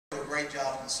great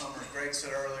job in the summer, as Greg said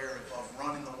earlier, of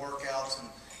running the workouts and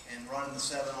running the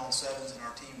 7-on-7s in our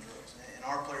team drills. And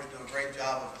our players do a great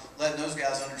job of letting those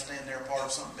guys understand they're part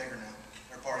of something bigger now.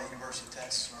 They're part of the University of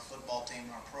Texas and our football team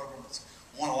and our program. It's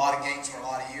won a lot of games for a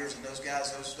lot of years, and those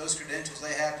guys, those credentials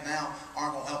they have now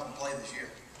aren't going to help them play this year.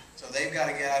 So they've got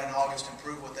to get out in August and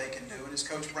prove what they can do. And it's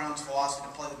Coach Brown's philosophy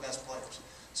to play the best players.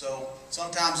 So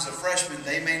sometimes as a freshman,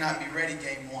 they may not be ready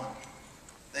game 1.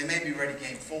 They may be ready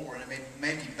game 4, and it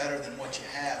may be better than what you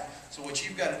have. So what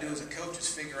you've got to do as a coach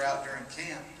is figure out during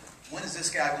camp, when is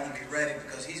this guy going to be ready?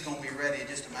 Because he's going to be ready in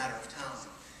just a matter of time.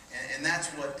 And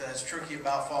that's what is tricky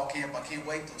about fall camp. I can't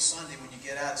wait till Sunday when you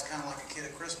get out. It's kind of like a kid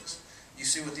at Christmas. You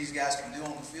see what these guys can do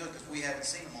on the field because we haven't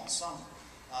seen them all summer.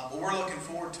 But we're looking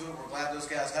forward to it. We're glad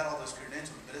those guys had all those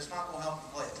credentials, but it's not going to help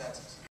them play at Texas.